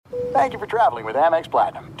Thank you for traveling with Amex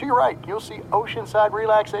Platinum. To your right, you'll see oceanside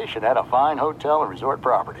relaxation at a fine hotel and resort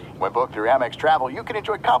property. When booked through Amex Travel, you can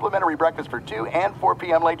enjoy complimentary breakfast for 2 and 4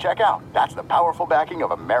 p.m. late checkout. That's the powerful backing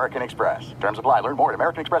of American Express. Terms apply. Learn more at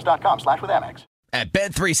americanexpress.com/withAmex. At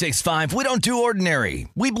Bet365, we don't do ordinary.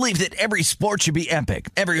 We believe that every sport should be epic.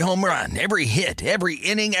 Every home run, every hit, every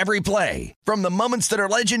inning, every play. From the moments that are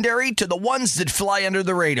legendary to the ones that fly under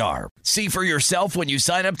the radar. See for yourself when you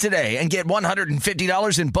sign up today and get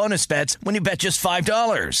 $150 in bonus bets when you bet just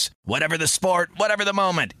 $5. Whatever the sport, whatever the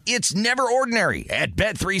moment, it's never ordinary at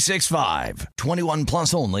Bet365. 21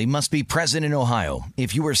 plus only. Must be present in Ohio.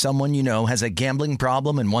 If you or someone you know has a gambling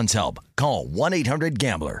problem and wants help, call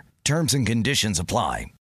 1-800-GAMBLER. Terms and conditions apply.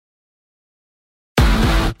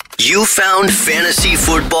 You found Fantasy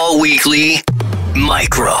Football Weekly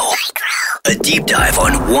Micro. A deep dive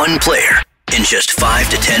on one player in just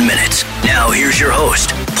 5 to 10 minutes. Now here's your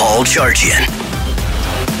host, Paul Charchian.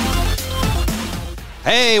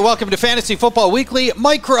 Hey, welcome to Fantasy Football Weekly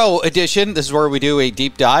Micro Edition. This is where we do a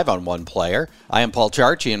deep dive on one player. I am Paul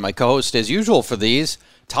Charchian, my co-host as usual for these,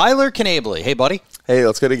 Tyler Knabley. Hey, buddy. Hey,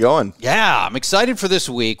 let's get it going. Yeah, I'm excited for this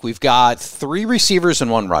week. We've got 3 receivers and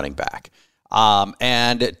 1 running back.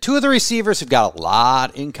 And 2 of the receivers have got a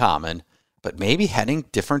lot in common, but maybe heading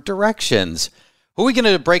different directions. Who are we going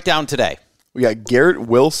to break down today? We got Garrett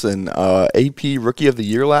Wilson, AP Rookie of the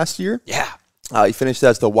Year last year. Yeah. He finished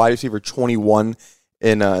as the wide receiver 21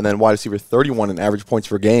 and then wide receiver 31 in average points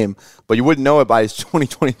per game. But you wouldn't know it by his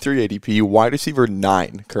 2023 ADP, wide receiver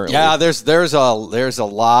 9 currently. Yeah, there's a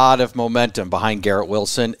lot of momentum behind Garrett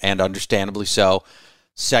Wilson, and understandably so.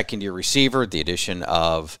 Second-year receiver, the addition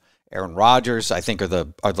of Aaron Rodgers, I think are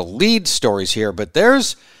the lead stories here. But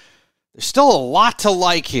there's still a lot to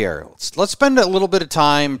like here. Let's spend a little bit of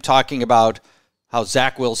time talking about how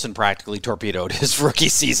Zach Wilson practically torpedoed his rookie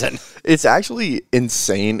season. It's actually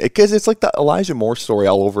insane because it's like the Elijah Moore story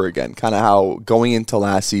all over again. Kind of how going into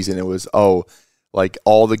last season it was, like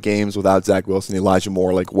all the games without Zach Wilson, Elijah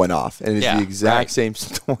Moore like went off. And it's the exact same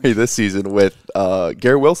story this season with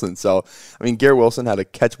Garrett Wilson. So, I mean, Garrett Wilson had a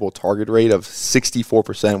catchable target rate of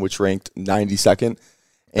 64%, which ranked 92nd.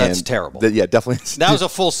 That's terrible. Definitely. That was a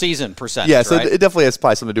full season percentage, yeah, so right? it definitely has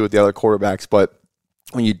probably something to do with the other quarterbacks, but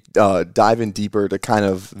when you dive in deeper to kind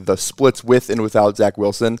of the splits with and without Zach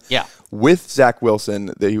Wilson. Yeah. With Zach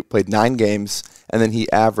Wilson, they played 9 games, and then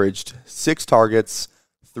he averaged 6 targets,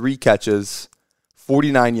 3 catches,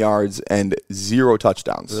 49 yards, and 0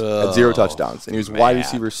 touchdowns. At 0 touchdowns. And he was wide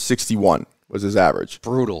receiver 61 was his average.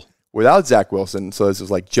 Brutal. Without Zach Wilson, so this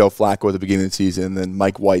was like Joe Flacco at the beginning of the season, and then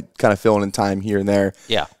Mike White kind of filling in time here and there.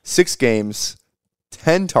 Yeah. 6 games,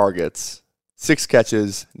 10 targets, 6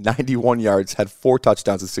 catches, 91 yards, had 4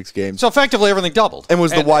 touchdowns in 6 games. So effectively everything doubled. And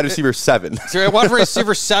was the wide receiver 7. So wide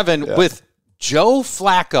receiver 7 with Joe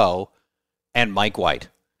Flacco and Mike White.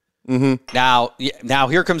 Mm-hmm. Now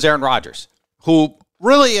here comes Aaron Rodgers, who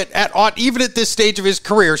really, even at this stage of his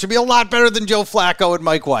career, should be a lot better than Joe Flacco and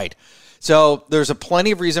Mike White. So there's a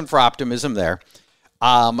plenty of reason for optimism there.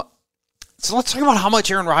 So let's talk about how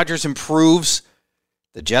much Aaron Rodgers improves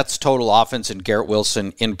the Jets' total offense and Garrett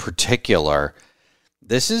Wilson in particular.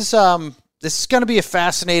 This is going to be a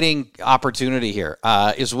fascinating opportunity here.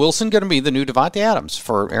 Is Wilson going to be the new Davante Adams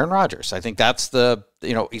for Aaron Rodgers? I think that's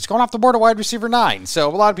he's going off the board at wide receiver 9, so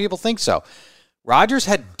a lot of people think so. Rodgers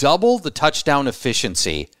had double the touchdown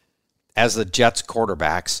efficiency as the Jets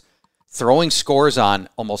quarterbacks, throwing scores on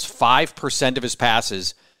almost 5% of his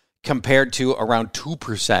passes compared to around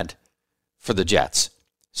 2% for the Jets.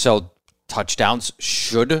 So touchdowns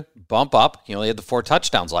should bump up. He only had the 4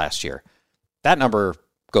 touchdowns last year. That number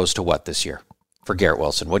goes to what this year for Garrett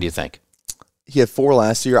Wilson? What do you think? He had 4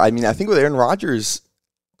 last year. I mean, I think with Aaron Rodgers,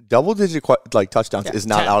 double-digit touchdowns is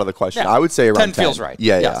not 10. out of the question. Yeah. I would say around 10. 10 feels right.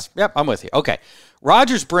 Yeah. Yep, I'm with you. Okay.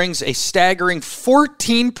 Rodgers brings a staggering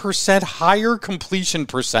 14% higher completion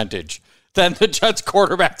percentage than the Jets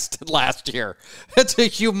quarterbacks did last year. That's a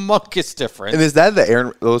humongous difference. And is that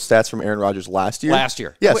those stats from Aaron Rodgers last year? Last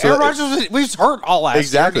year. Yeah. Well, Aaron Rodgers was hurt all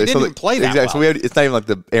last year. He didn't even play that well. So it's not even like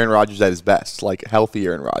the Aaron Rodgers at his best, like healthy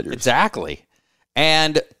Aaron Rodgers. Exactly.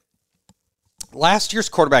 And last year's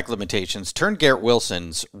quarterback limitations turned Garrett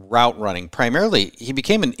Wilson's route running. Primarily, he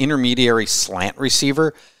became an intermediary slant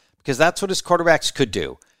receiver because that's what his quarterbacks could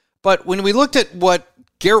do. But when we looked at what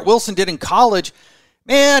Garrett Wilson did in college,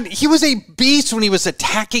 man, he was a beast when he was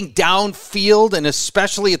attacking downfield and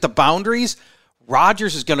especially at the boundaries.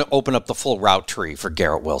 Rodgers is going to open up the full route tree for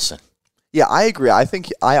Garrett Wilson. Yeah, I agree.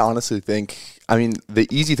 I honestly think, the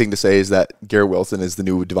easy thing to say is that Garrett Wilson is the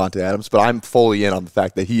new Davante Adams, but I'm fully in on the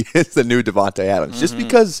fact that he is the new Davante Adams. Just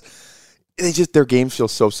because their games feel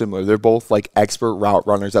so similar. They're both like expert route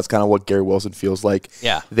runners. That's kind of what Garrett Wilson feels like.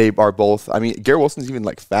 Yeah. They are both. I mean, Garrett Wilson's even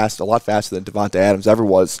like a lot faster than Davante Adams ever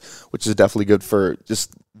was, which is definitely good for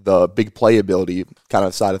just the big playability kind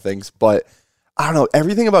of side of things. But I don't know.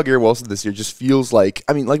 Everything about Garrett Wilson this year just feels like,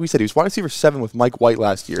 I mean, like we said, he was wide receiver 7 with Mike White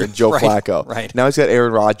last year and Joe Flacco. Right. Now he's got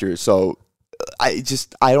Aaron Rodgers. So I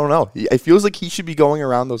don't know. It feels like he should be going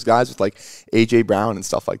around those guys with like A.J. Brown and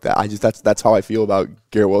stuff like that. That's how I feel about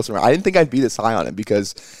Garrett Wilson. I didn't think I'd be this high on him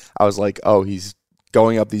because I was like, oh, he's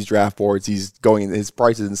going up these draft boards. His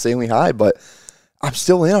price is insanely high, but I'm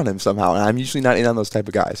still in on him somehow, and I'm usually not in on those type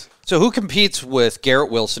of guys. So who competes with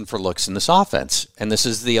Garrett Wilson for looks in this offense? And this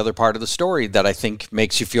is the other part of the story that I think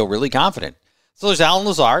makes you feel really confident. So there's Allen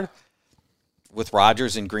Lazard. With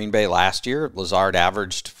Rodgers in Green Bay last year, Lazard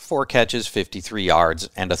averaged 4 catches, 53 yards,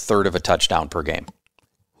 and a third of a touchdown per game.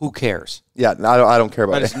 Who cares? Yeah, I don't care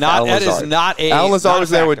about it. That is not a Allen Lazard was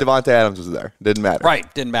there when factor. Davante Adams was there. Didn't matter.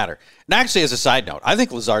 Right, didn't matter. And actually, as a side note, I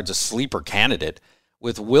think Lazard's a sleeper candidate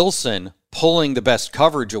with Wilson pulling the best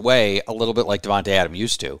coverage away a little bit like Davante Adams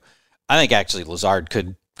used to. I think actually Lazard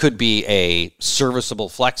could be a serviceable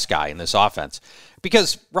flex guy in this offense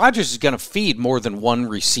because Rodgers is going to feed more than one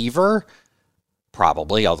receiver.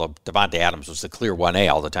 Probably, although Davante Adams was the clear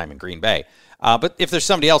 1A all the time in Green Bay. But if there's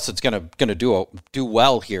somebody else that's going to do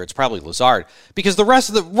well here, it's probably Lazard because the rest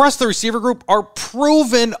of the receiver group are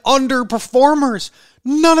proven underperformers.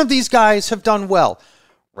 None of these guys have done well.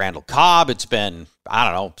 Randall Cobb, it's been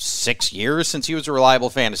 6 years since he was a reliable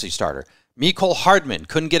fantasy starter. Mecole Hardman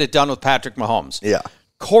couldn't get it done with Patrick Mahomes. Yeah.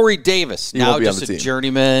 Corey Davis, now just a team.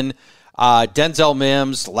 Journeyman. Denzel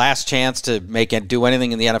Mims, last chance to do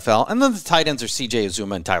anything in the NFL. And then the tight ends are C.J.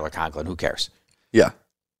 Uzomah and Tyler Conklin. Who cares? Yeah.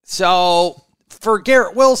 So for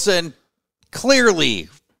Garrett Wilson, clearly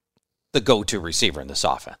the go-to receiver in this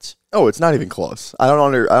offense. Oh, it's not even close. I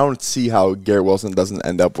don't see how Garrett Wilson doesn't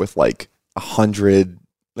end up with like 100,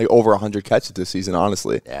 like over 100 catches this season,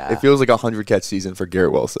 honestly. Yeah. It feels like a 100-catch season for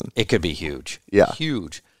Garrett Wilson. It could be huge. Yeah.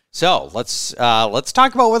 Huge. So let's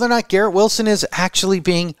talk about whether or not Garrett Wilson is actually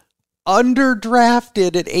being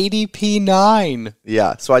underdrafted at ADP 9.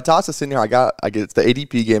 Yeah, so I tossed this in here. I get the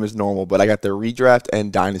ADP game is normal, but I got the redraft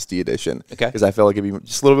and dynasty edition. Okay. Because I felt like it'd be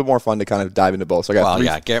just a little bit more fun to kind of dive into both. So I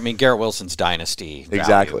got Garrett Wilson's dynasty value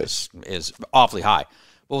Exactly. is awfully high.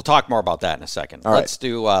 We'll talk more about that in a second. All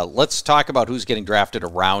let's talk about who's getting drafted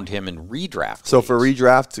around him in redraft. So for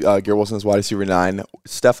redraft, Garrett Wilson is wide receiver 9,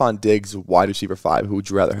 Stephon Diggs wide receiver 5. Who would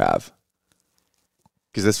you rather have?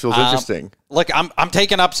 Because this feels interesting. Look, I'm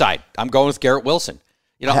taking upside. I'm going with Garrett Wilson.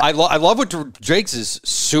 I love what Diggs is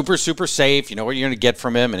super, super safe. You know what you're going to get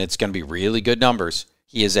from him, and it's going to be really good numbers.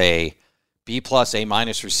 He is a B+, A-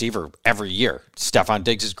 receiver every year. Stephon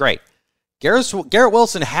Diggs is great. Garrett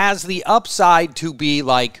Wilson has the upside to be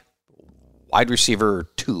like wide receiver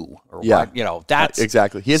 2. Or that's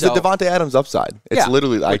exactly. He has the Davante Adams upside. It's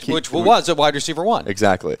literally like which was a wide receiver 1.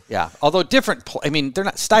 Exactly. Yeah. Although different. They're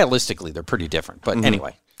not stylistically. They're pretty different. But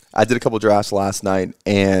anyway. I did a couple drafts last night,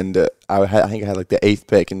 and I think I had like the 8th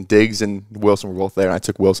pick, and Diggs and Wilson were both there, and I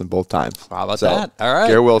took Wilson both times. How about that? All right.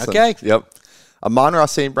 Garrett Wilson. Okay. Yep. Amon-Ra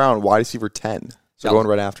St. Brown, wide receiver 10. So going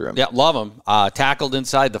right after him. Yeah, love him. Tackled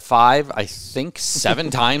inside the 5, I think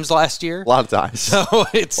 7 times last year. A lot of times. So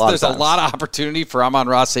there's a lot of opportunity for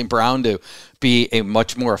Amon-Ra St. Brown to be a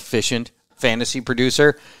much more efficient fantasy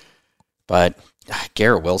producer. But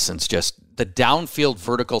Garrett Wilson's just the downfield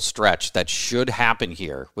vertical stretch that should happen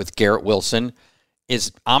here with Garrett Wilson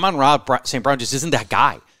is Amon-Ra St. Brown just isn't that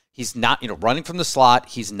guy. He's not, running from the slot.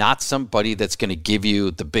 He's not somebody that's going to give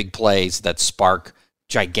you the big plays that spark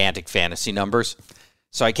gigantic fantasy numbers.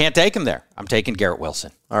 So I can't take him there. I'm taking Garrett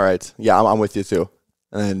Wilson. All right. Yeah, I'm with you too.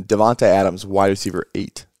 And then Davante Adams, wide receiver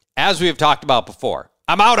 8. As we have talked about before,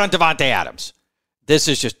 I'm out on Davante Adams. This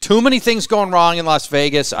is just too many things going wrong in Las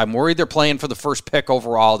Vegas. I'm worried they're playing for the first pick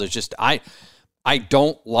overall. There's just I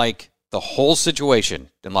don't like the whole situation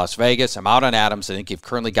in Las Vegas. I'm out on Adams. I think you've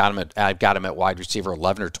currently got him I've got him at wide receiver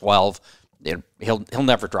 11 or 12. He'll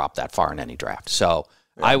never drop that far in any draft. So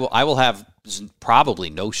yeah. I will have probably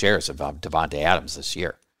no shares of Davante Adams this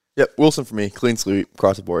year. Yep, Wilson for me. Clean sweep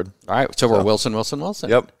across the board. All right, so we're Wilson.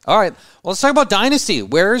 Yep. All right, well, let's talk about Dynasty.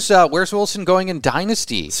 Where's Wilson going in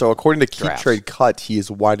Dynasty? So according to Keep Trade Cut, he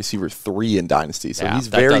is wide receiver 3 in Dynasty. So he's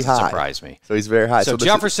very high. That surprise me. So he's very high. So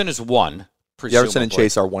Jefferson is 1. Jefferson and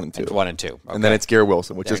Chase are 1 and 2. 1 and 2. Okay. And then it's Garrett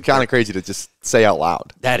Wilson, which is kind of crazy to just say out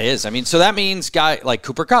loud. That is. So that means guy like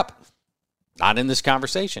Cooper Kupp. Not in this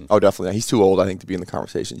conversation. Oh, definitely. He's too old, I think, to be in the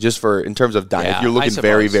conversation. Just in terms of dynasty, if you're looking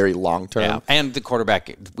very, very long term. Yeah. And the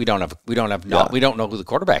quarterback, we don't know who the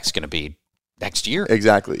quarterback's going to be next year.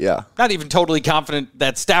 Exactly, yeah. Not even totally confident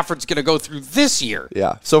that Stafford's going to go through this year.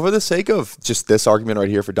 Yeah. So for the sake of just this argument right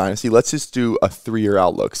here for Dynasty, let's just do a 3-year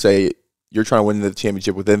outlook. Say you're trying to win the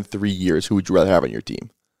championship within 3 years. Who would you rather have on your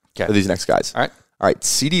team? Okay. For these next guys. All right.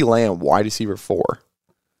 CeeDee Lamb, wide receiver 4.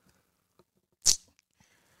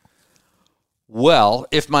 Well,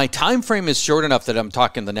 if my time frame is short enough that I'm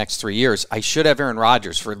talking the next 3 years, I should have Aaron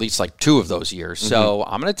Rodgers for at least like 2 of those years. So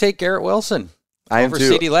I'm going to take Garrett Wilson over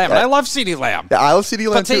CeeDee Lamb. Yeah. And I love CeeDee Lamb. Yeah, I love CeeDee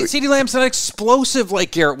Lamb too. But CeeDee Lamb's not explosive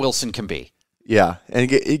like Garrett Wilson can be. Yeah, and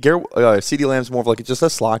CeeDee Lamb's more of like just a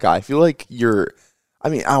slot guy. I feel like I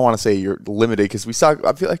don't want to say you're limited because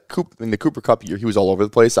I feel like in the Cooper Kupp year, he was all over the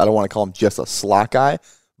place. I don't want to call him just a slot guy,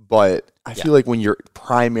 but I feel like when you're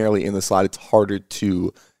primarily in the slot, it's harder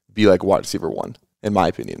to be like wide receiver 1, in my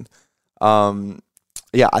opinion.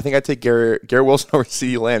 I think I'd take Garrett Wilson over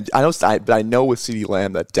CeeDee Lamb. But I know with CeeDee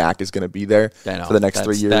Lamb that Dak is going to be there for the next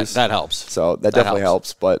 3 years. That helps. So that definitely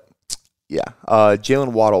helps. But yeah,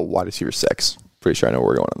 Jalen Waddle, wide receiver 6. Pretty sure I know where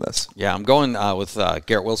we're going on this. Yeah, I'm going with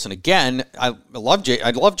Garrett Wilson again. I love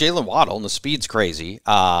Jalen Waddle, and the speed's crazy.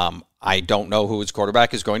 I don't know who his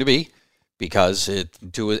quarterback is going to be because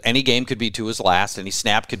any game could be to his last, any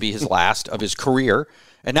snap could be his last of his career.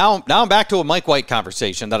 And now I'm back to a Mike White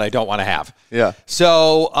conversation that I don't want to have. Yeah.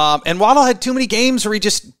 So, and Waddle had too many games where he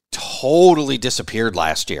just totally disappeared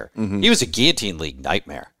last year. Mm-hmm. He was a guillotine league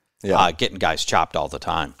nightmare. Yeah. Getting guys chopped all the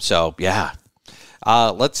time. So, yeah.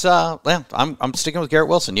 I'm sticking with Garrett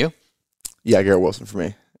Wilson. You? Yeah, Garrett Wilson for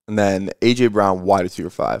me. And then A.J. Brown, wide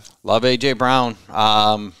receiver 5. Love A.J. Brown.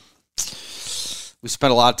 We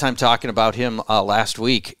spent a lot of time talking about him last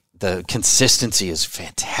week. The consistency is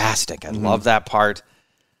fantastic. I love that part.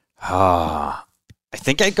 I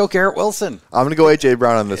think I'd go Garrett Wilson. I'm going to go A.J.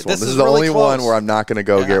 Brown on this one. This is the really only one where I'm not going to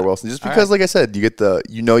go Garrett Wilson. Just because, like I said, you have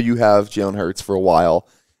Jalen Hurts for a while.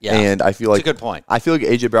 Yeah. And I feel like that's a good point. I feel like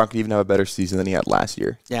A.J. Brown could even have a better season than he had last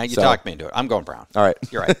year. Yeah, you talked me into it. I'm going Brown. All right.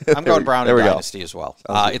 You're right. I'm going Brown in Dynasty as well.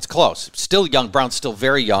 It's close. Still young. Brown's still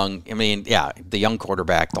very young. I mean, yeah, the young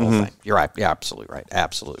quarterback, the whole thing. You're right. Yeah, absolutely right.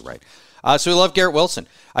 Absolutely right. So we love Garrett Wilson.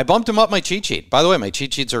 I bumped him up my cheat sheet. By the way, my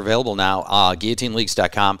cheat sheets are available now,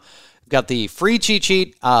 guillotineleagues.com. I've got the free cheat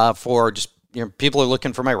sheet for just people are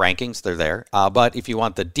looking for my rankings. They're there. But if you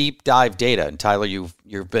want the deep dive data, and Tyler, you've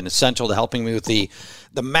been essential to helping me with the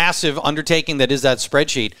massive undertaking that is that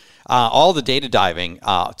spreadsheet, all the data diving,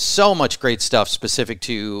 so much great stuff specific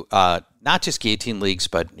to not just guillotine leagues,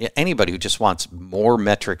 but anybody who just wants more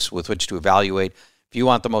metrics with which to evaluate. If you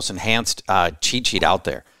want the most enhanced cheat sheet out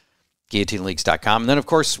there, guillotineleagues.com. And then, of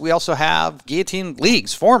course, we also have guillotine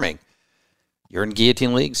leagues forming. You're in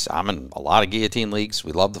guillotine leagues. I'm in a lot of guillotine leagues.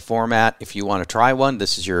 We love the format. If you want to try one,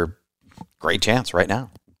 this is your great chance right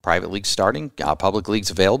now. Private leagues starting, public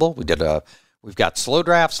leagues available. We've got slow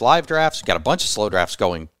drafts, live drafts. We've got a bunch of slow drafts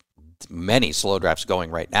going, many slow drafts going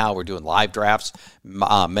right now. We're doing live drafts,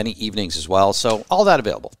 many evenings as well. So all that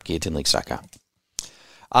available, guillotineleagues.com.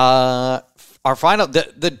 Our final,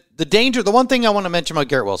 the danger, the one thing I want to mention about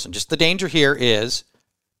Garrett Wilson, just the danger here is,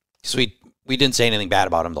 because we didn't say anything bad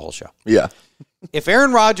about him the whole show. Yeah. If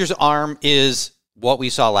Aaron Rodgers' arm is what we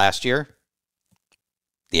saw last year,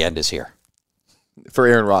 the end is here. For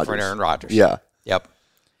Aaron Rodgers. Yeah. Yep.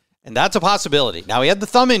 And that's a possibility. Now, he had the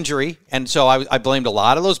thumb injury, and so I blamed a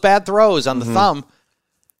lot of those bad throws on the thumb.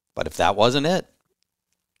 But if that wasn't it,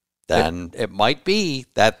 then it might be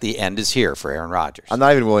that the end is here for Aaron Rodgers. I'm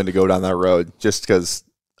not even willing to go down that road just because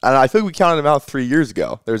I feel like we counted him out 3 years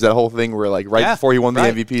ago. There's that whole thing where, like, before he won the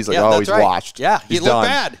MVP, he's like, he's washed. Yeah, he looked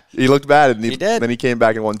bad. He looked bad, and he did. Then he came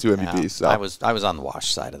back and won 2 MVPs. So. I was on the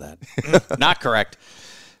wash side of that. Not correct.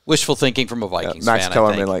 Wishful thinking from a Vikings Max fan,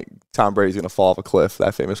 Kellerman, like, Tom Brady's going to fall off a cliff,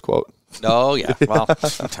 that famous quote. Oh, yeah. Well,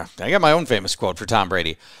 I got my own famous quote for Tom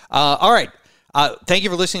Brady. All right. Thank you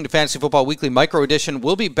for listening to Fantasy Football Weekly Micro Edition.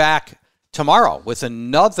 We'll be back tomorrow with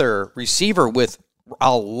another receiver with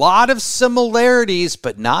a lot of similarities,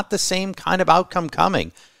 but not the same kind of outcome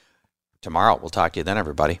coming. Tomorrow, we'll talk to you then,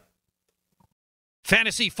 everybody.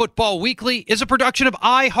 Fantasy Football Weekly is a production of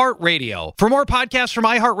iHeartRadio. For more podcasts from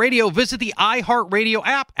iHeartRadio, visit the iHeartRadio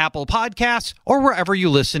app, Apple Podcasts, or wherever you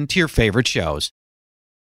listen to your favorite shows.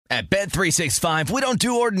 At Bet365, we don't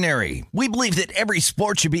do ordinary. We believe that every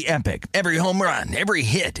sport should be epic. Every home run, every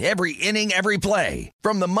hit, every inning, every play.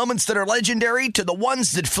 From the moments that are legendary to the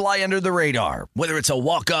ones that fly under the radar. Whether it's a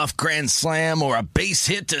walk-off grand slam or a base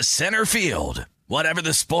hit to center field. Whatever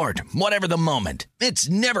the sport, whatever the moment. It's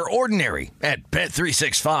never ordinary at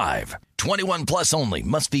Bet365. 21 plus only.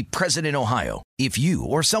 Must be present in Ohio. If you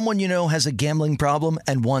or someone you know has a gambling problem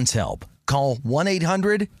and wants help, call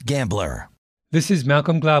 1-800-GAMBLER. This is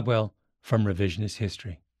Malcolm Gladwell from Revisionist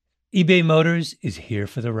History. eBay Motors is here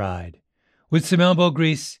for the ride. With some elbow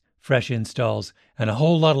grease, fresh installs, and a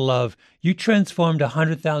whole lot of love, you transformed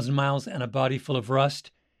 100,000 miles and a body full of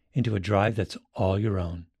rust into a drive that's all your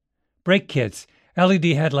own. Brake kits, LED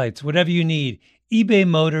headlights, whatever you need, eBay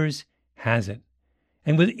Motors has it.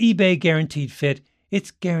 And with eBay Guaranteed Fit,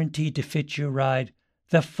 it's guaranteed to fit your ride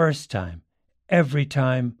the first time, every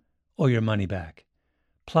time, or your money back.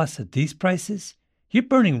 Plus, at these prices, you're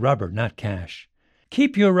burning rubber, not cash.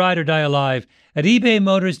 Keep your ride or die alive at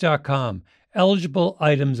ebaymotors.com. Eligible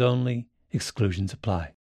items only. Exclusions apply.